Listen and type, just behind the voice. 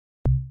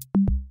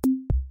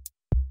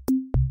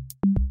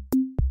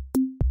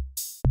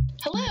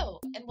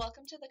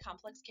to the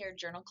Complex Care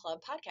Journal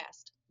Club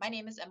podcast. My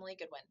name is Emily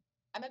Goodwin.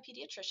 I'm a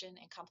pediatrician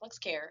in complex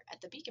care at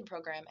the Beacon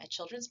program at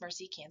Children's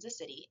Mercy, Kansas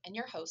City, and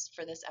your host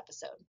for this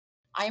episode.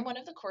 I am one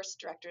of the course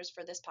directors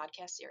for this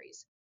podcast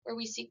series, where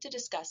we seek to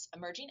discuss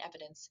emerging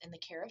evidence in the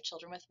care of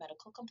children with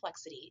medical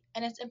complexity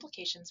and its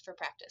implications for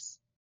practice.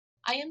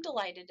 I am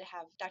delighted to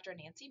have Dr.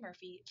 Nancy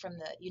Murphy from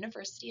the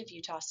University of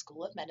Utah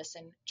School of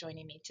Medicine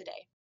joining me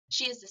today.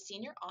 She is the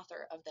senior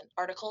author of the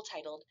article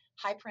titled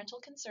High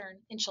Parental Concern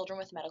in Children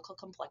with Medical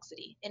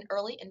Complexity, an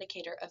Early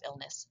Indicator of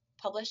Illness,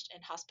 published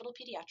in Hospital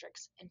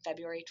Pediatrics in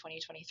February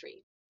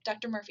 2023.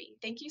 Dr. Murphy,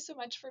 thank you so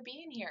much for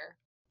being here.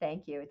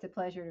 Thank you. It's a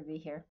pleasure to be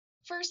here.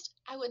 First,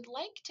 I would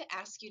like to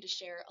ask you to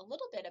share a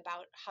little bit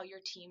about how your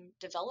team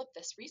developed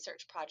this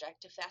research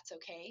project, if that's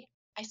okay.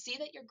 I see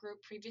that your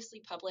group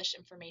previously published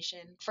information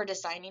for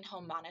designing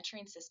home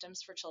monitoring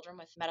systems for children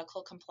with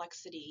medical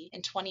complexity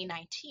in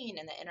 2019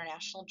 in the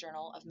International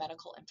Journal of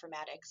Medical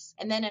Informatics,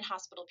 and then in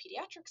Hospital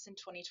Pediatrics in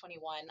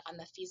 2021 on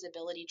the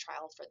feasibility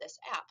trial for this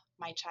app,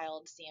 My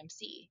Child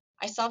CMC.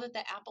 I saw that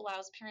the app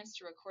allows parents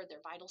to record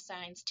their vital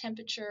signs,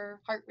 temperature,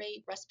 heart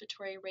rate,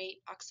 respiratory rate,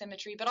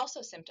 oximetry, but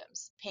also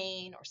symptoms,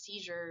 pain or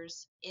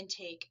seizures,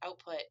 intake,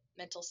 output,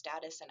 mental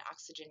status, and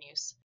oxygen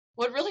use.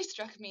 What really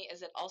struck me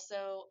is it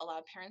also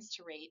allowed parents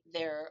to rate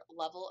their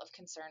level of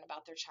concern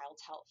about their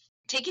child's health.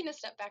 Taking a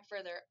step back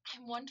further,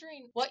 I'm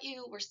wondering what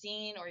you were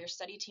seeing or your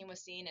study team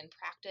was seeing in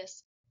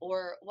practice,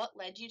 or what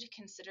led you to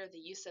consider the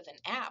use of an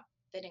app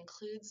that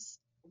includes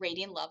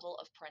rating level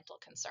of parental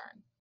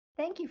concern.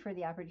 Thank you for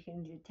the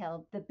opportunity to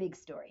tell the big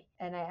story.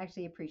 And I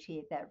actually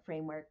appreciate that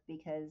framework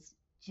because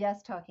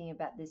just talking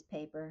about this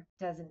paper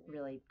doesn't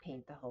really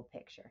paint the whole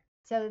picture.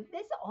 So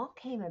this all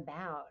came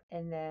about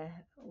in the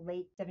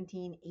late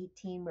 17,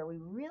 18, where we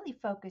were really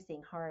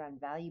focusing hard on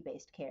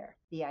value-based care.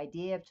 The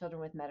idea of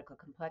children with medical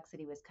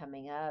complexity was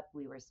coming up.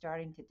 We were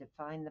starting to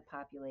define the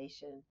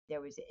population.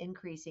 There was an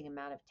increasing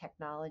amount of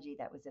technology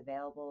that was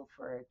available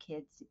for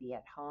kids to be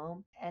at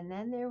home. And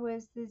then there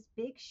was this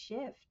big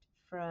shift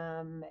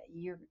from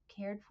you're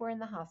cared for in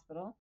the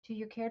hospital to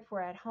you're cared for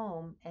at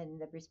home,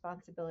 and the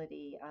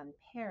responsibility on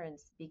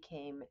parents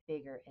became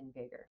bigger and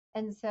bigger.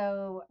 And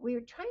so we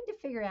were trying to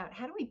figure out,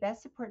 how do we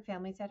best support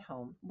families at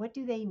home? What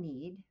do they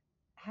need?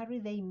 How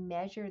do they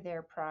measure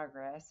their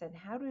progress? And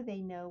how do they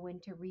know when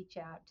to reach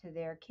out to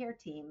their care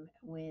team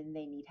when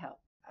they need help?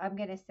 I'm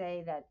going to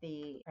say that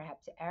the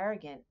perhaps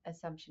arrogant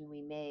assumption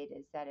we made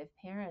is that if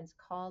parents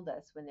called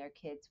us when their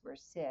kids were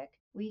sick,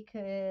 we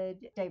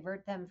could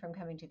divert them from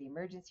coming to the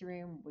emergency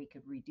room, we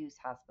could reduce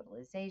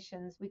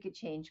hospitalizations, we could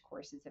change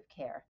courses of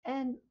care.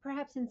 And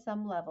perhaps in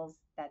some levels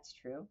that's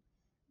true.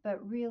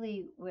 But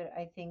really what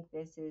I think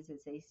this is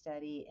a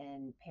study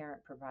in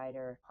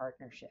parent-provider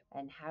partnership,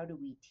 and how do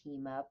we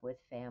team up with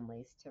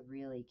families to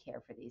really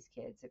care for these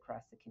kids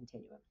across the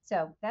continuum.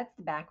 So that's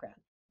the background.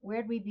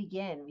 Where'd we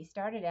begin? We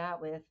started out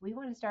with, we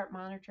want to start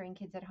monitoring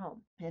kids at home,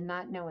 and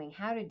not knowing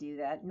how to do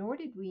that, nor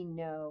did we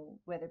know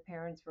whether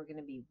parents were going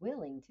to be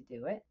willing to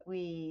do it.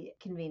 We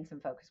convened some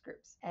focus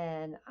groups.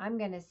 And I'm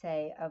going to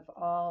say, of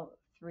all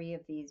three of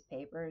these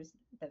papers,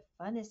 the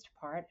funnest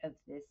part of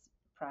this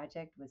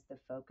project was the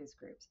focus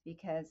groups,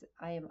 because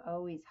I am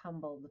always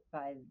humbled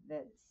by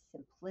the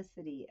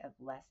simplicity of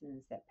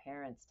lessons that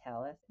parents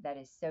tell us that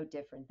is so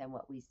different than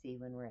what we see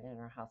when we're in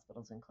our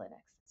hospitals and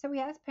clinics. So we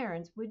asked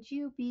parents, would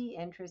you be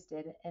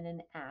interested in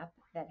an app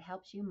that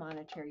helps you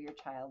monitor your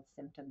child's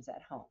symptoms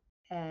at home?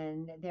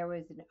 And there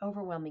was an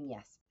overwhelming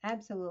yes.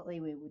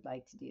 Absolutely, we would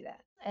like to do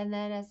that. And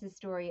then as the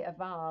story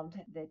evolved,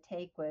 the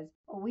take was,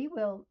 well, we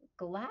will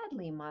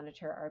gladly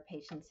monitor our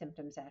patient's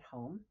symptoms at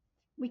home.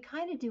 We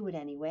kind of do it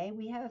anyway.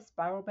 We have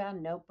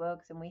spiral-bound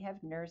notebooks, and we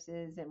have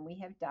nurses, and we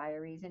have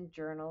diaries and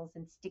journals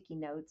and sticky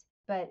notes.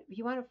 But if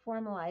you want to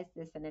formalize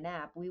this in an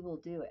app, we will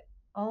do it.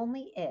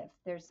 Only if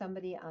there's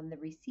somebody on the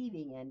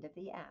receiving end of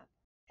the app.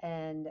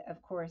 And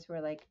of course,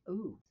 we're like,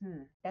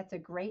 that's a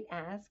great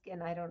ask,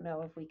 and I don't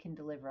know if we can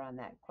deliver on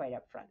that quite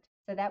up front.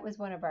 So that was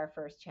one of our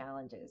first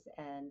challenges.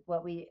 And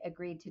what we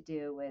agreed to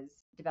do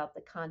was develop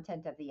the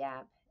content of the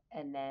app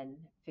and then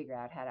figure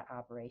out how to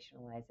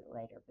operationalize it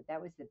later. But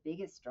that was the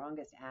biggest,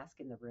 strongest ask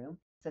in the room,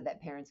 so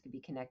that parents could be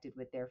connected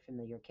with their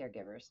familiar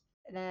caregivers.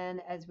 And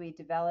then as we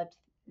developed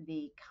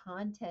the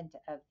content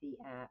of the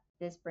app,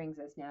 this brings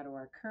us now to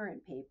our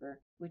current paper,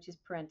 which is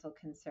Parental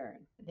Concern.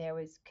 There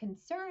was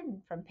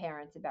concern from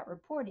parents about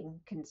reporting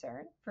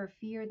concern for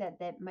fear that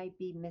that might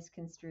be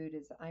misconstrued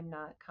as I'm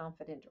not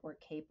confident or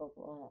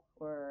capable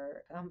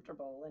or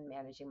comfortable in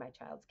managing my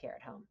child's care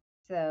at home.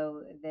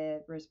 So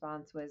the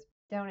response was,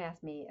 don't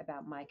ask me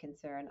about my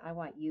concern. I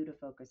want you to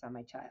focus on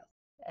my child.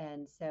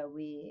 And so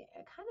we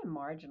kind of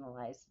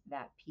marginalized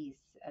that piece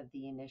of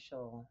the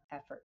initial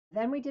effort.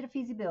 Then we did a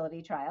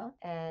feasibility trial.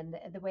 And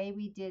the way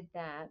we did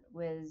that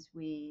was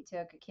we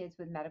took kids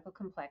with medical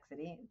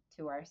complexity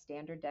to our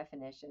standard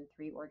definition,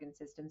 3 organ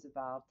systems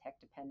involved, tech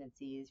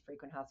dependencies,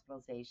 frequent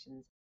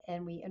hospitalizations,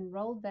 and we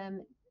enrolled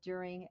them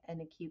during an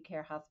acute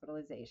care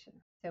hospitalization.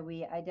 So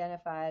we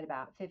identified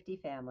about 50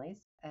 families,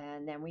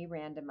 and then we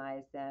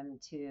randomized them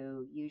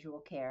to usual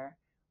care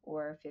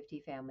or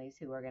 50 families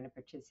who are going to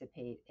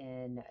participate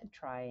in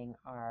trying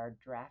our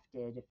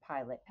drafted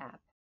pilot app.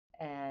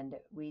 And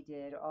we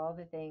did all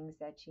the things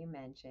that you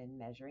mentioned,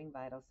 measuring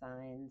vital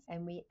signs.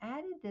 And we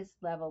added this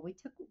level. We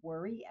took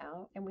worry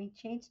out and we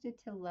changed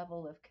it to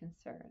level of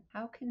concern.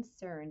 How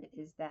concerned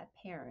is that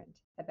parent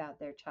about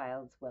their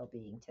child's well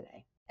being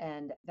today?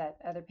 And that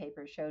other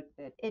paper showed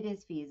that it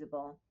is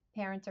feasible.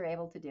 Parents are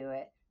able to do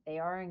it, they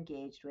are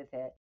engaged with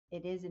it.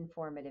 It is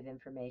informative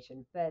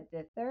information. But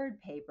the third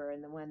paper,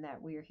 and the one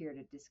that we're here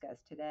to discuss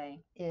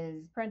today,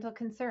 is parental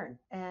concern.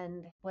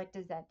 And what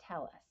does that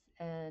tell us?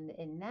 And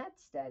in that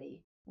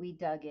study, we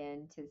dug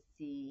in to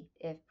see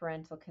if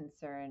parental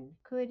concern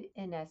could,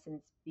 in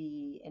essence,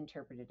 be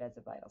interpreted as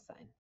a vital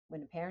sign.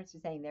 When the parents are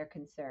saying they're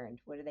concerned,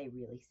 what are they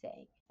really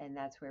saying? And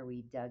that's where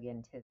we dug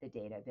into the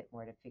data a bit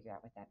more to figure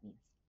out what that means.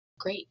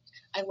 Great.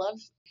 I love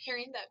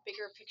hearing that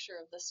bigger picture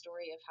of the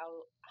story of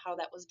how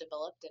that was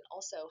developed, and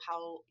also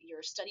how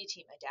your study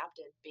team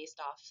adapted based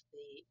off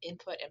the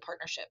input and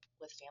partnership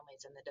with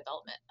families in the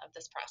development of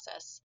this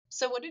process.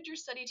 So what did your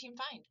study team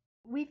find?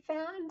 We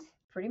found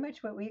pretty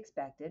much what we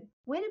expected.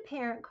 When a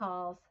parent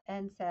calls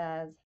and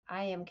says,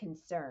 I am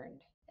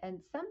concerned, and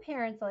some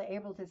parents are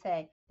able to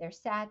say their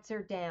SATs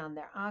are down,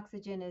 their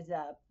oxygen is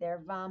up,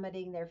 they're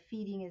vomiting, their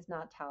feeding is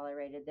not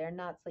tolerated, they're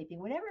not sleeping,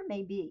 whatever it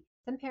may be.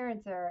 Some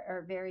parents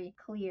are very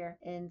clear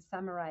in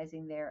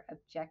summarizing their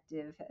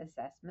objective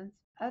assessments.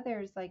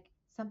 Others, like,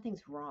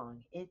 something's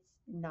wrong. It's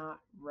not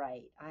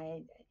right.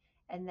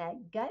 And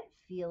that gut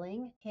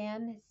feeling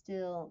can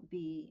still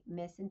be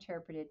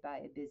misinterpreted by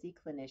a busy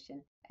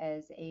clinician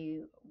as a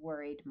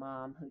worried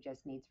mom who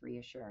just needs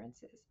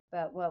reassurances.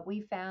 But what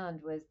we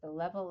found was the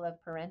level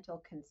of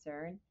parental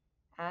concern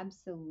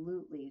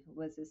absolutely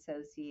was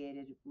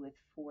associated with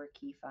 4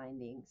 key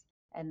findings.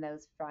 And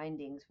those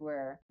findings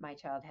were: my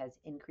child has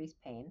increased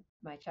pain,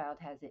 my child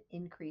has an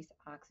increased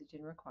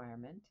oxygen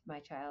requirement, my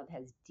child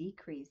has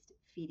decreased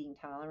feeding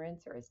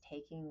tolerance or is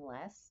taking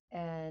less,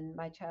 and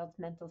my child's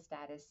mental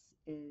status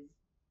is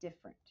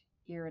different,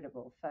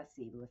 irritable,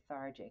 fussy,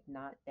 lethargic,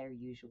 not their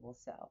usual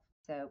self.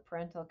 So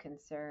parental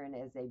concern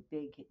as a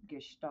big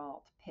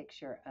gestalt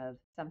picture of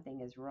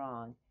something is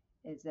wrong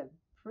is a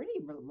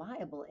pretty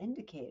reliable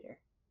indicator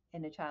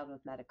in a child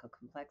with medical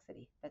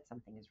complexity that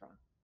something is wrong.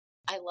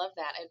 I love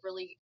that. It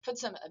really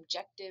puts some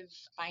objective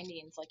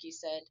findings, like you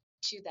said,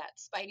 to that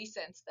spidey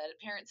sense that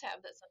parents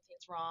have that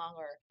something's wrong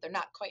or they're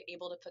not quite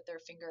able to put their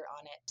finger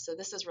on it. So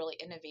this is really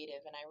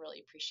innovative, and I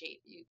really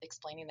appreciate you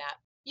explaining that.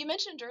 You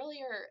mentioned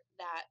earlier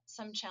that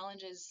some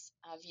challenges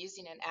of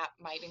using an app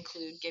might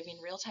include giving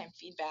real-time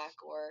feedback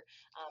or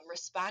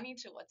responding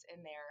to what's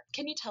in there.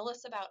 Can you tell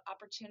us about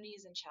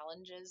opportunities and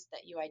challenges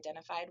that you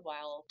identified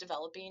while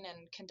developing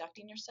and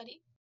conducting your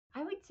study?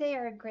 I would say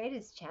our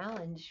greatest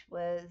challenge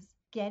was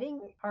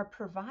getting our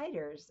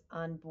providers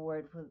on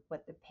board with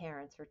what the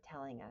parents were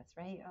telling us,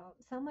 right?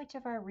 So much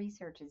of our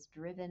research is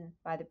driven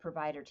by the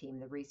provider team,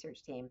 the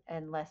research team,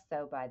 and less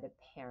so by the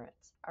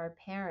parents. Our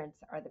parents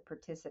are the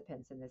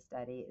participants in the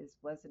study. It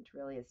wasn't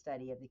really a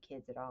study of the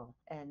kids at all.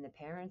 And the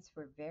parents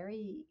were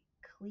very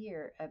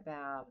clear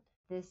about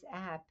this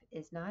app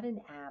is not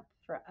an app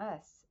for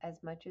us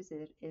as much as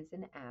it is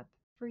an app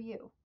for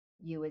you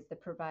as the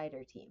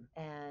provider team,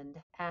 and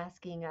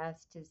asking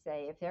us to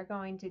say if they're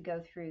going to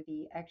go through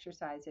the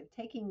exercise of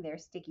taking their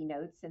sticky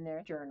notes and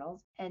their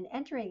journals and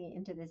entering it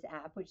into this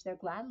app, which they'll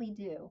gladly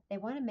do, they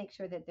want to make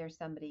sure that there's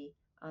somebody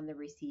on the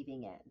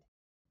receiving end.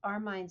 Our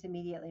minds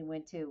immediately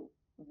went to,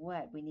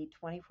 what? We need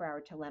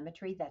 24-hour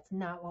telemetry? That's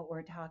not what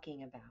we're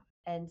talking about.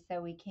 And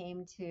so we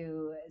came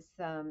to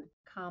some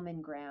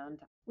common ground.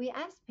 We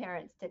asked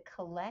parents to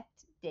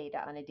collect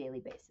data on a daily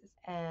basis.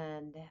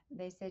 And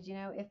they said,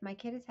 if my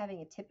kid is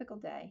having a typical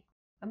day,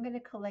 I'm going to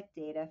collect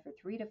data for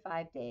 3 to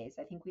 5 days.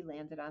 I think we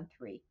landed on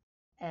 3.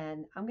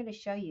 And I'm going to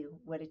show you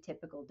what a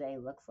typical day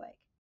looks like.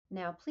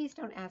 Now, please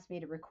don't ask me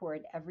to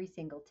record every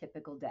single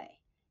typical day,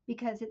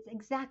 because it's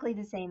exactly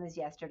the same as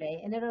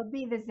yesterday and it'll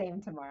be the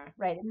same tomorrow,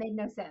 right? It made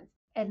no sense.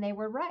 And they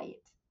were right.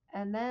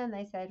 And then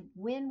they said,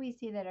 when we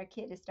see that our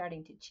kid is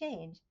starting to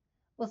change,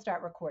 we'll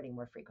start recording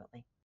more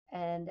frequently.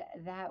 And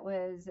that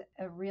was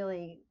a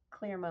really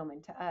clear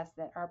moment to us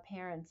that our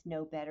parents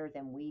know better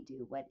than we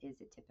do what is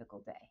a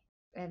typical day.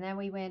 And then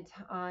we went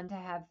on to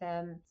have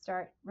them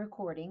start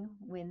recording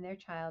when their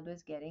child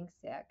was getting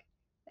sick.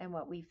 And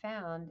what we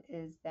found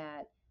is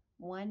that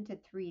 1 to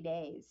 3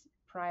 days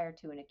prior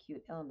to an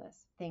acute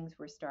illness, things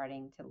were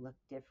starting to look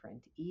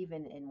different,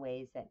 even in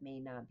ways that may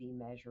not be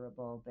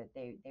measurable, but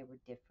they were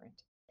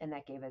different. And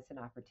that gave us an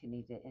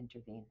opportunity to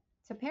intervene.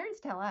 So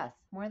parents tell us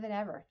more than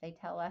ever. They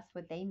tell us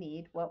what they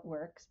need, what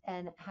works,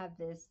 and have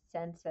this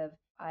sense of,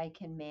 I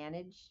can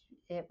manage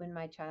it when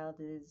my child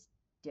is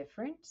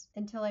different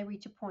until I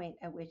reach a point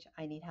at which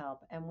I need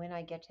help. And when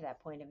I get to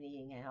that point of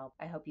needing help,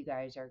 I hope you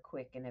guys are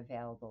quick and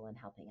available in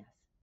helping us.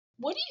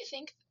 What do you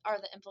think are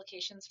the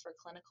implications for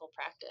clinical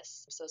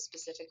practice? So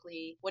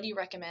specifically, what do you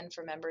recommend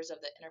for members of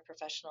the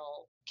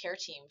interprofessional care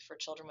team for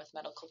children with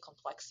medical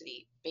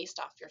complexity based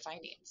off your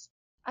findings?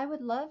 I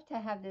would love to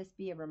have this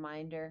be a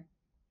reminder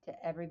to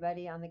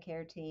everybody on the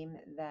care team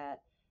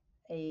that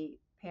a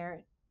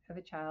parent of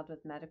a child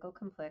with medical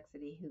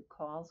complexity who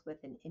calls with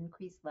an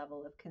increased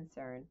level of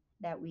concern,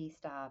 that we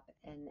stop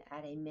and,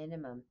 at a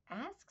minimum,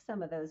 ask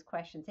some of those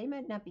questions. They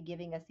might not be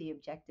giving us the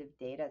objective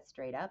data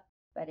straight up,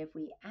 but if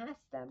we ask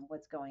them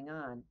what's going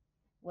on,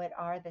 what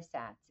are the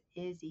SATs?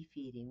 Is he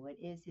feeding? What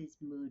is his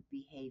mood,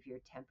 behavior,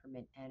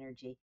 temperament,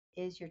 energy?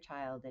 Is your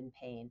child in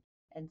pain?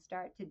 And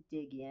start to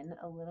dig in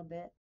a little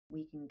bit.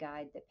 We can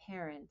guide the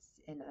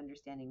parents in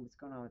understanding what's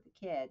going on with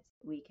the kids.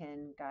 We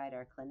can guide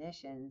our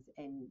clinicians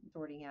in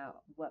sorting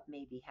out what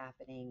may be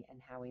happening and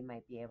how we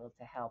might be able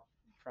to help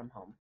from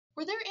home.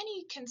 Were there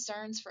any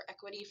concerns for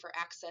equity for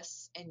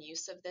access and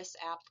use of this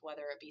app,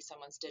 whether it be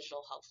someone's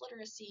digital health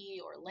literacy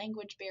or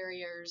language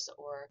barriers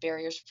or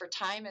barriers for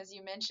time, as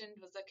you mentioned,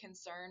 was a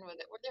concern?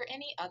 Were there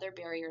any other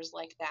barriers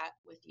like that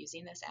with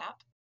using this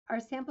app? Our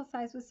sample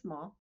size was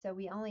small, so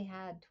we only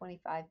had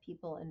 25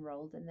 people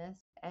enrolled in this,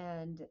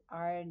 and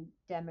our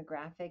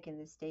demographic in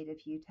the state of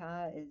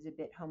Utah is a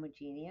bit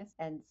homogeneous,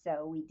 and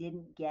so we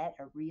didn't get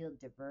a real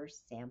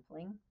diverse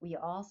sampling. We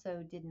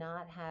also did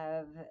not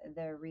have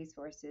the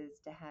resources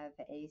to have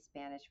a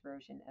Spanish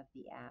version of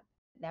the app.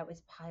 That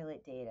was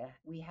pilot data.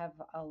 We have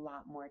a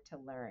lot more to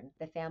learn.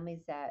 The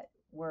families that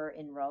were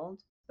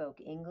enrolled spoke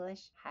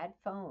English, had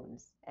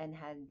phones, and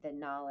had the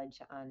knowledge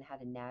on how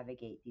to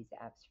navigate these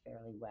apps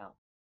fairly well.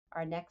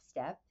 Our next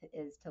step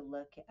is to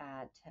look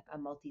at a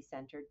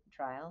multi-centered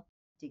trial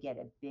to get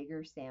a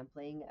bigger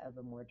sampling of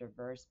a more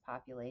diverse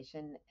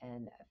population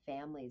and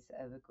families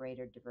of a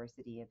greater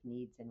diversity of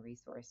needs and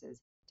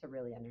resources to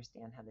really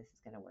understand how this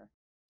is going to work.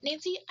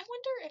 Nancy, I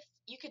wonder if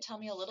you could tell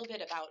me a little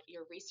bit about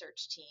your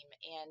research team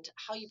and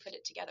how you put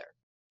it together.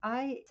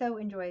 I so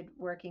enjoyed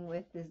working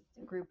with this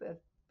group of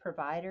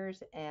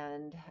providers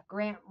and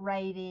grant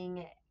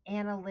writing,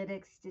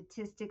 analytics,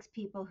 statistics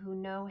people who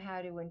know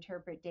how to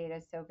interpret data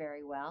so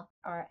very well.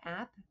 Our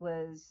app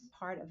was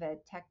part of a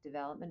tech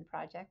development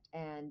project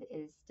and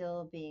is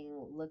still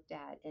being looked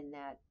at in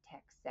that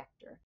tech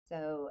sector.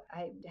 So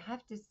I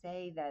have to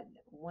say that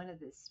one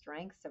of the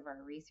strengths of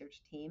our research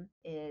team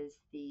is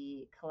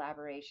the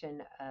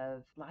collaboration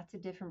of lots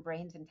of different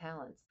brains and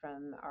talents,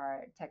 from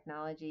our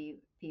technology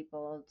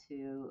people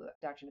to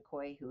Dr.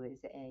 Nicoy, who is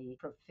a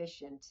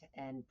proficient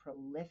and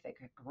prolific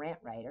grant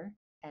writer.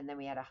 And then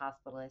we had a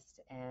hospitalist,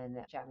 and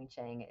Jiaming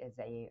Cheng is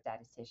a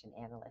statistician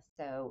analyst.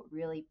 So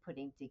really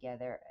putting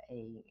together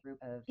a group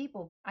of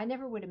people. I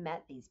never would have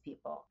met these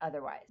people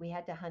otherwise. We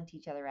had to hunt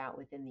each other out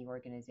within the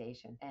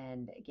organization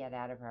and get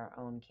out of our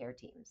own care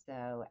teams.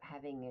 So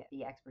having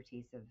the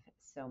expertise of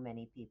so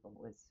many people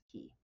was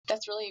key.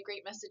 That's really a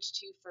great message,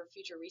 too, for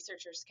future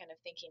researchers kind of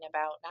thinking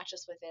about not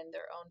just within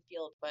their own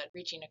field, but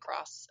reaching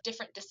across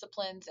different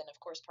disciplines and, of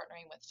course,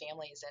 partnering with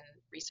families and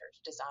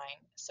research design.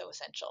 So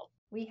essential.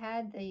 We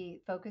had the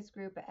focus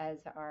group as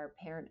our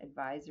parent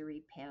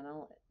advisory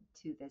panel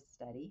to this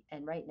study.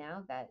 And right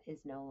now that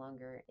is no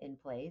longer in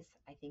place.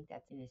 I think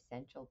that's an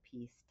essential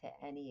piece to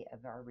any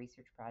of our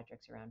research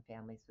projects around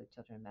families with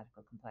children with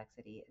medical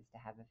complexity, is to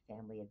have a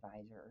family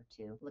advisor or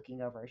two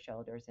looking over our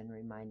shoulders and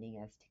reminding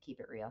us to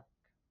keep it real.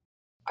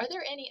 Are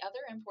there any other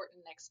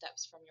important next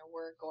steps from your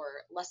work or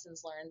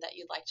lessons learned that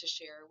you'd like to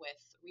share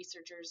with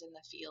researchers in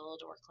the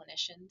field or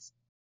clinicians?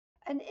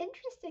 An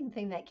interesting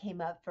thing that came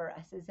up for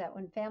us is that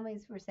when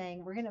families were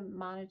saying, we're going to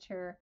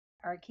monitor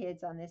our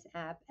kids on this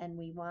app and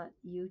we want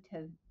you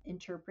to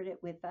interpret it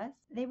with us,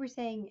 they were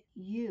saying,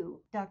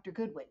 you, Dr.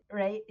 Goodwin,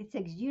 right? It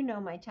says, you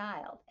know my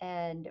child.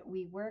 And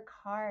we work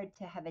hard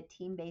to have a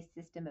team-based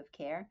system of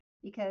care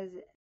because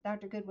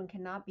Dr. Goodwin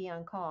cannot be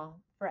on call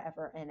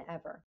forever and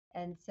ever.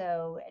 And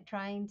so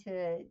trying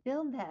to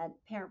build that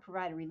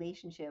parent-provider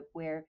relationship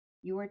where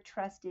your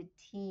trusted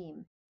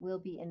team will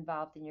be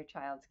involved in your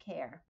child's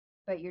care,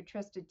 but your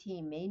trusted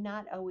team may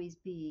not always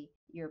be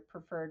your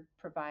preferred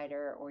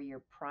provider or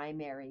your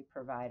primary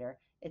provider.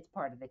 It's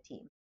part of the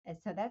team. And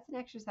so that's an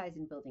exercise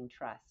in building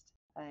trust.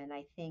 And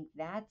I think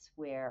that's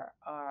where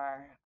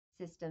our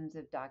systems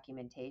of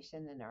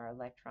documentation and our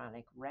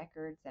electronic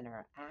records and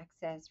our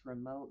access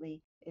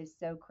remotely is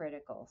so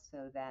critical,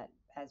 so that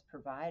as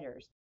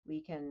providers, we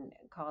can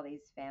call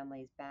these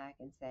families back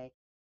and say,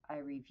 I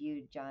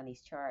reviewed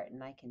Johnny's chart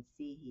and I can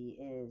see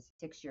he is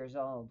 6 years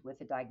old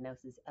with a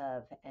diagnosis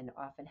of, and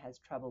often has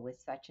trouble with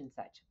such and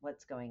such.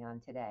 What's going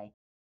on today?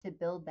 To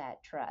build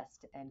that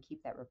trust and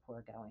keep that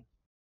rapport going.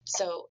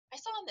 So I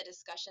saw in the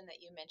discussion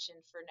that you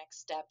mentioned for next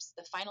steps,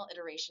 the final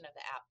iteration of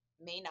the app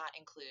may not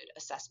include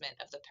assessment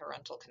of the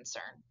parental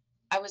concern.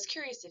 I was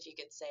curious if you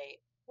could say,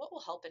 what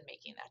will help in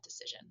making that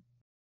decision?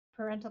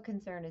 Parental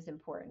concern is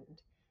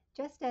important.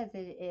 Just as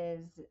it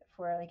is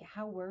for, like,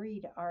 how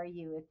worried are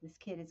you if this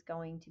kid is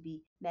going to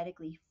be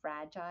medically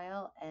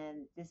fragile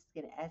and this is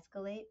going to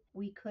escalate,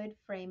 we could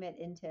frame it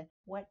into,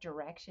 what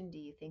direction do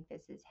you think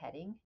this is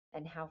heading?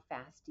 And how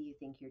fast do you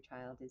think your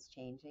child is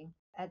changing?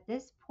 At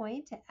this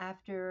point,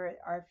 after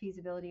our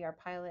feasibility, our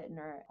pilot, and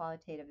our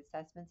qualitative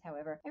assessments,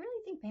 however, I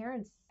really think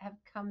parents have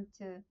come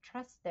to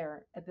trust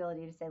their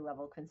ability to say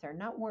level of concern,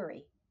 not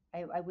worry.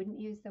 I wouldn't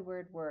use the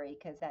word worry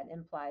because that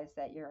implies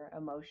that you're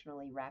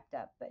emotionally wrapped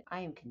up, but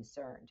I am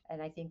concerned.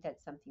 And I think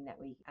that's something that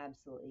we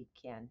absolutely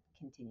can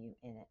continue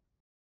in it.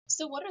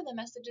 So, what are the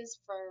messages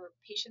for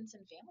patients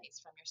and families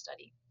from your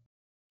study?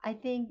 I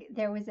think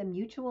there was a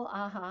mutual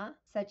aha,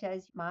 such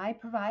as my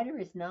provider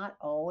is not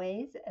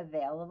always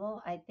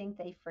available. I think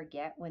they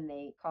forget when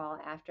they call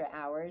after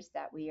hours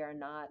that we are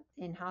not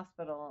in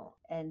hospital.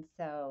 And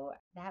so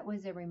that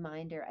was a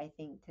reminder, I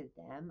think, to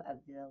them of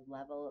the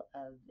level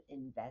of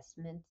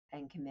investment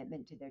and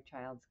commitment to their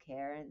child's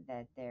care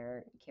that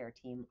their care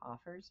team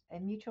offers,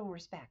 and mutual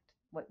respect.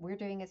 What we're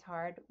doing is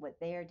hard, what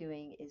they are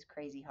doing is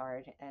crazy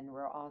hard, and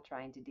we're all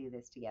trying to do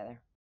this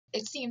together.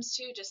 It seems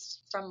too,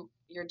 just from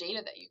your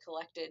data that you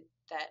collected,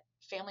 that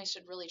families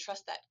should really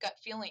trust that gut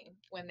feeling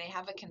when they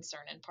have a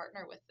concern and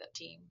partner with the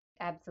team.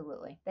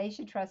 Absolutely. They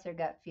should trust their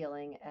gut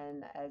feeling.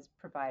 And as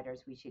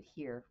providers, we should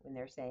hear when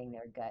they're saying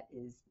their gut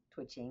is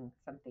twitching,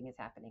 something is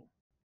happening.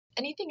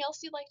 Anything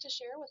else you'd like to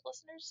share with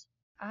listeners?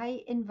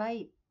 I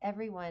invite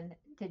everyone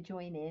to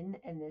join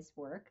in this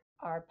work.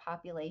 Our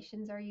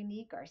populations are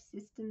unique, our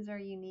systems are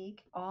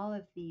unique. All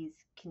of these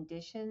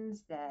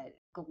conditions that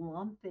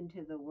glump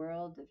into the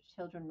world of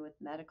children with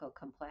medical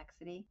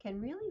complexity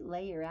can really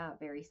layer out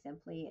very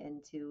simply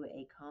into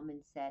a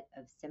common set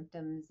of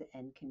symptoms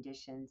and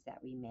conditions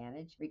that we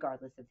manage,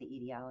 regardless of the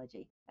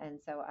etiology. And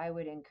so I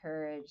would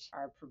encourage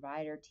our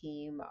provider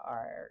team,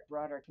 our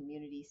broader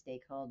community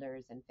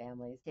stakeholders, and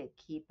families to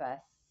keep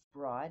us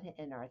broad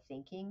in our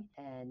thinking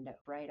and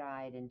bright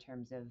eyed in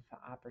terms of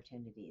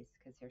opportunities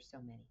because there's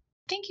so many.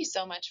 Thank you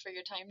so much for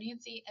your time,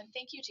 Nancy, and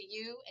thank you to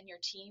you and your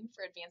team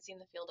for advancing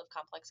the field of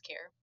complex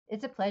care.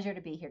 It's a pleasure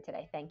to be here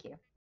today. Thank you.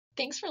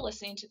 Thanks for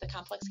listening to the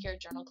Complex Care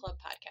Journal Club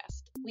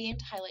podcast. We aim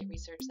to highlight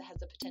research that has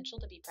the potential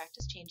to be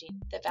practice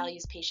changing, that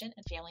values patient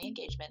and family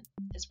engagement,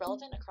 is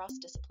relevant across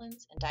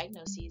disciplines and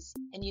diagnoses,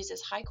 and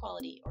uses high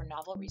quality or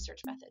novel research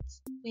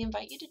methods. We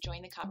invite you to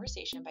join the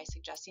conversation by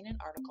suggesting an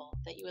article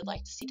that you would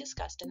like to see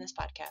discussed in this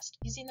podcast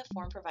using the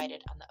form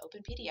provided on the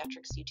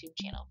OPENPediatrics YouTube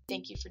channel.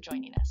 Thank you for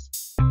joining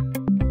us.